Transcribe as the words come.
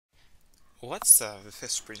What's the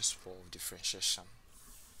first principle of differentiation?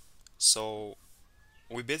 So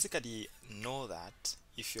we basically know that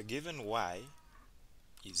if you're given y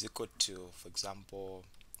is equal to, for example,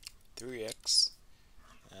 3x,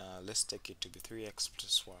 let's take it to be 3x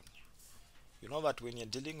plus 1. You know that when you're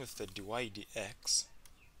dealing with the dy dx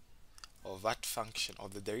of that function or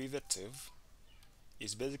the derivative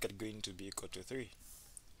is basically going to be equal to 3.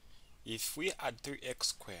 If we add 3x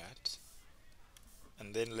squared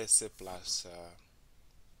and then let's say plus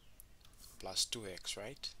 2x,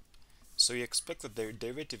 right? So you expect that the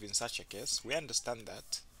derivative in such a case, we understand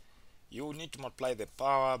that you will need to multiply the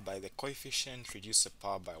power by the coefficient, reduce the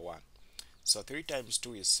power by 1. So 3 times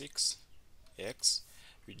 2 is 6x,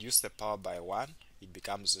 reduce the power by 1, it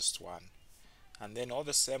becomes just 1. And then all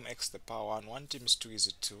the same x to the power 1, 1 times 2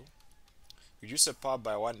 is 2. Reduce the power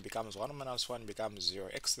by 1 becomes 1 minus 1 becomes 0.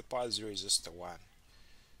 X to the power 0 is just a 1.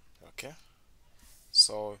 Okay?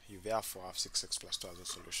 So you therefore have 6x plus 2 as a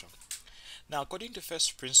solution. Now according to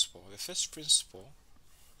first principle, the first principle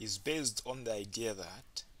is based on the idea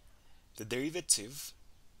that the derivative,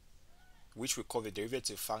 which we call the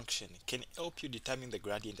derivative function, can help you determine the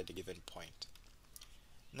gradient at a given point.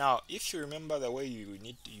 Now, if you remember the way you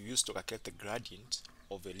used to calculate the gradient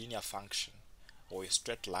of a linear function or a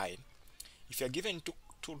straight line, if you're given two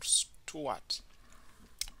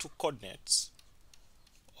coordinates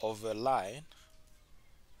of a line,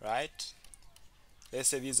 right? Let's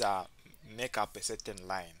say these are make up a certain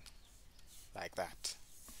line like that.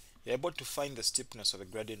 You're able to find the steepness of the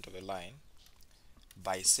gradient of a line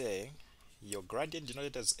by saying your gradient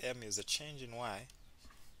denoted as m is the change in y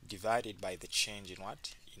divided by the change in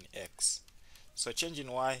what? In x. So change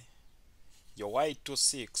in y, your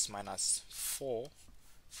y26 minus 4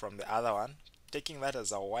 from the other one, taking that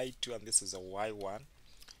as a y2 and this is a y1,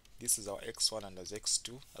 this is our x1 and as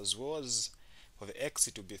x2, as well as for the x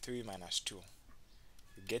it will be 3 minus 2.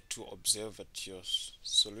 You get to observe that your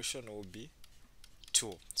solution will be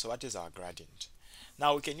 2. So what is our gradient?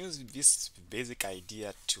 Now we can use this basic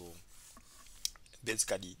idea to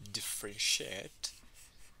basically differentiate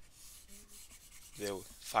the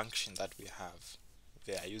function that we have.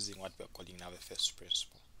 They are using what we are calling now the first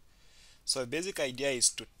principle. So the basic idea is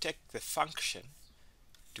to take the function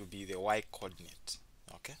to be the y coordinate.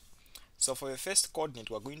 Okay. So for the first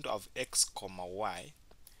coordinate, we're going to have x comma y.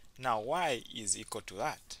 Now y is equal to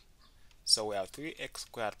that. So we have 3x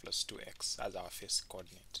squared plus 2x as our first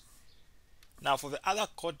coordinate. Now for the other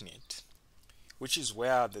coordinate, which is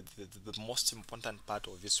where the most important part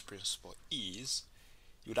of this principle is,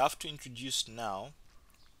 you'd have to introduce now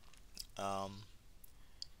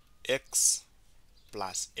x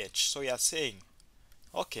plus h. So you are saying,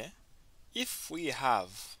 okay, if we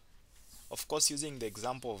have, of course using the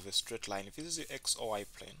example of a straight line, if this is your x or y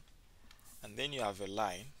plane, and then you have a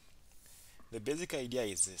line, the basic idea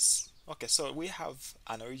is this. Okay, so we have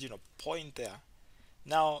an original point there.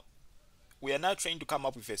 Now, we are now trying to come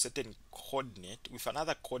up with a certain coordinate, with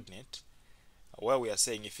another coordinate, where we are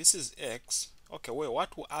saying if this is x, okay, well,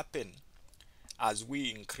 what will happen as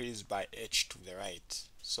we increase by h to the right?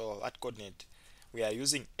 So that coordinate, we are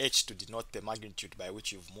using h to denote the magnitude by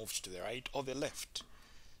which you've moved to the right or the left.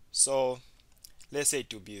 So let's say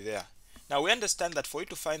it will be there. Now we understand that for you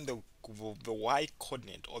to find the y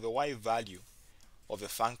coordinate or the y value of a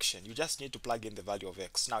function, you just need to plug in the value of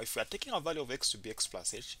x. Now if we are taking our value of x to be x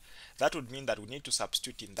plus h, that would mean that we need to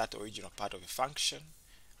substitute in that original part of a function.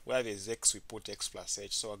 Where there is x, we put x plus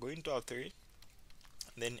h. So we're going to have 3,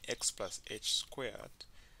 then x plus h squared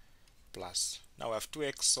plus, now we have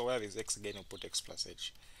 2x, so where is x again, we put x plus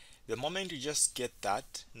h. The moment you just get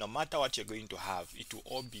that, no matter what you're going to have, it will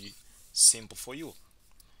all be simple for you.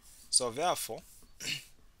 So therefore,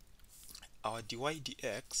 our dy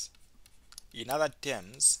dx, in other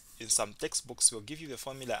terms, in some textbooks will give you the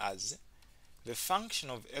formula as the function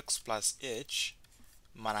of x plus h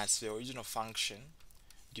minus the original function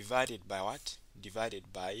divided by what?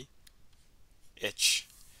 Divided by h.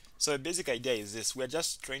 So the basic idea is this. We're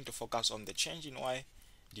just trying to focus on the change in y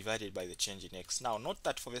divided by the change in x. Now note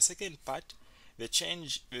that for the second part, the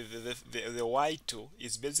change, the y2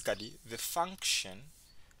 is basically the function.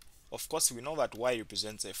 Of course, we know that y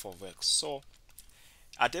represents f of x. So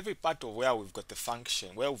at every part of where we've got the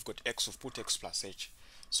function, where we've got x, we've put x plus h.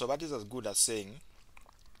 So that is as good as saying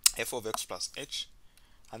f of x plus h,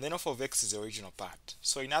 and then f of x is the original part.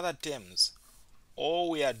 So in other terms,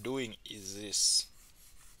 all we are doing is this.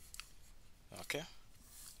 Okay,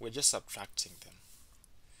 we're just subtracting them.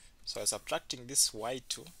 So I'm subtracting this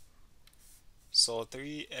y2, so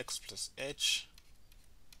 3x plus h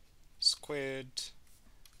squared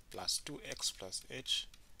plus 2x plus h,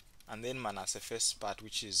 and then minus the first part,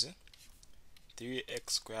 which is 3x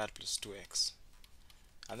squared plus 2x.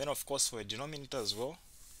 And then of course for a denominator as well,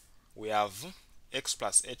 we have x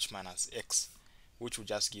plus h minus x, which will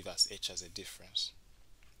just give us h as a difference.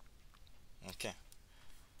 Okay,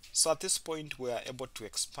 so at this point we are able to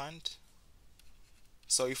expand.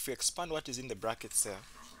 So if we expand what is in the brackets there,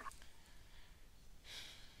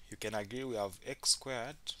 you can agree we have x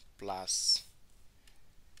squared plus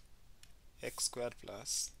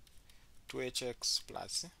 2hx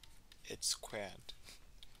plus h squared,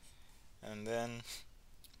 and then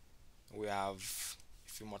we have,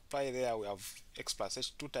 if you multiply there, we have x plus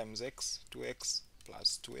h, 2 times x, 2x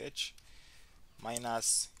plus 2h,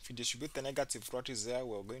 minus, if you distribute the negative what is there,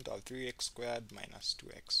 we're going to have 3x squared minus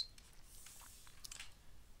 2x.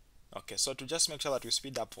 Okay, so to just make sure that we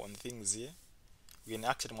speed up on things here, we can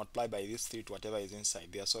actually multiply by this 3 to whatever is inside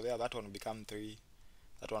there. So there, that one will become 3,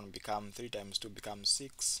 that one will become 3 times 2 becomes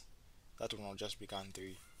 6, that one will just become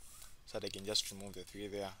 3. So that I can just remove the 3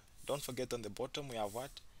 there. Don't forget on the bottom we have what?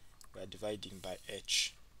 We are dividing by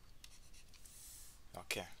h.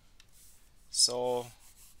 Okay, so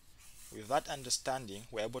with that understanding,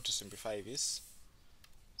 we're able to simplify this.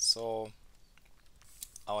 So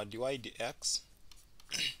our dy dx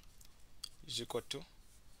is equal to,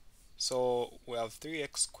 so we have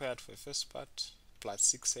 3x squared for the first part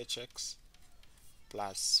plus 6hx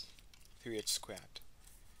plus 3h squared,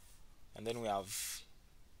 and then we have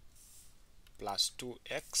plus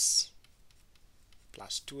 2x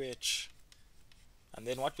plus 2h, and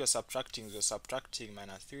then what we're subtracting is we're subtracting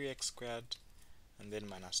minus 3x squared and then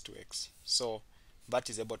minus 2x. So that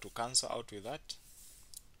is able to cancel out with that,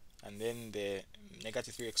 and then the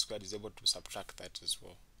negative 3x squared is able to subtract that as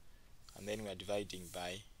well, and then we are dividing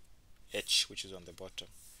by h, which is on the bottom.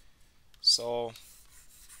 So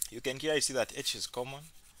you can clearly see that h is common,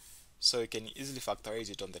 so you can easily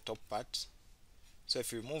factorize it on the top part. So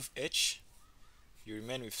if you remove h, you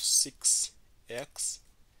remain with 6x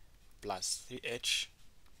plus 3h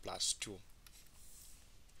plus 2,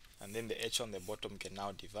 and then the h on the bottom can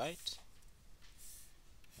now divide.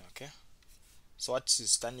 Okay, so what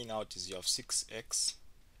is standing out is you have 6x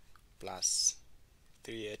plus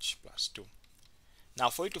 3h plus 2. Now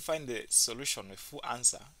for you to find the solution, a full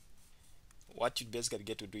answer, what you basically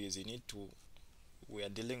get to do is you need to, we are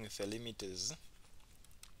dealing with the limit is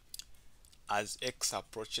as x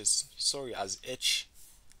approaches, sorry, as h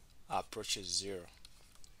approaches 0.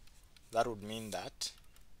 That would mean that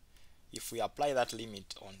if we apply that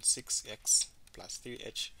limit on 6x plus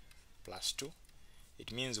 3h plus 2,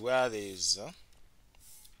 it means where there is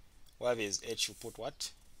h, you put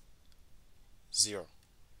what? 0.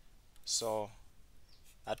 So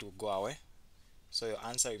that will go away. So your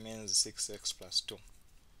answer remains 6x plus 2,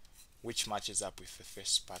 which matches up with the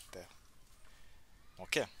first part there.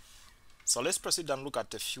 Okay, so let's proceed and look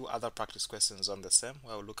at a few other practice questions on the same,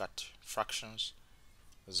 where we'll look at fractions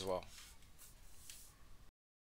as well.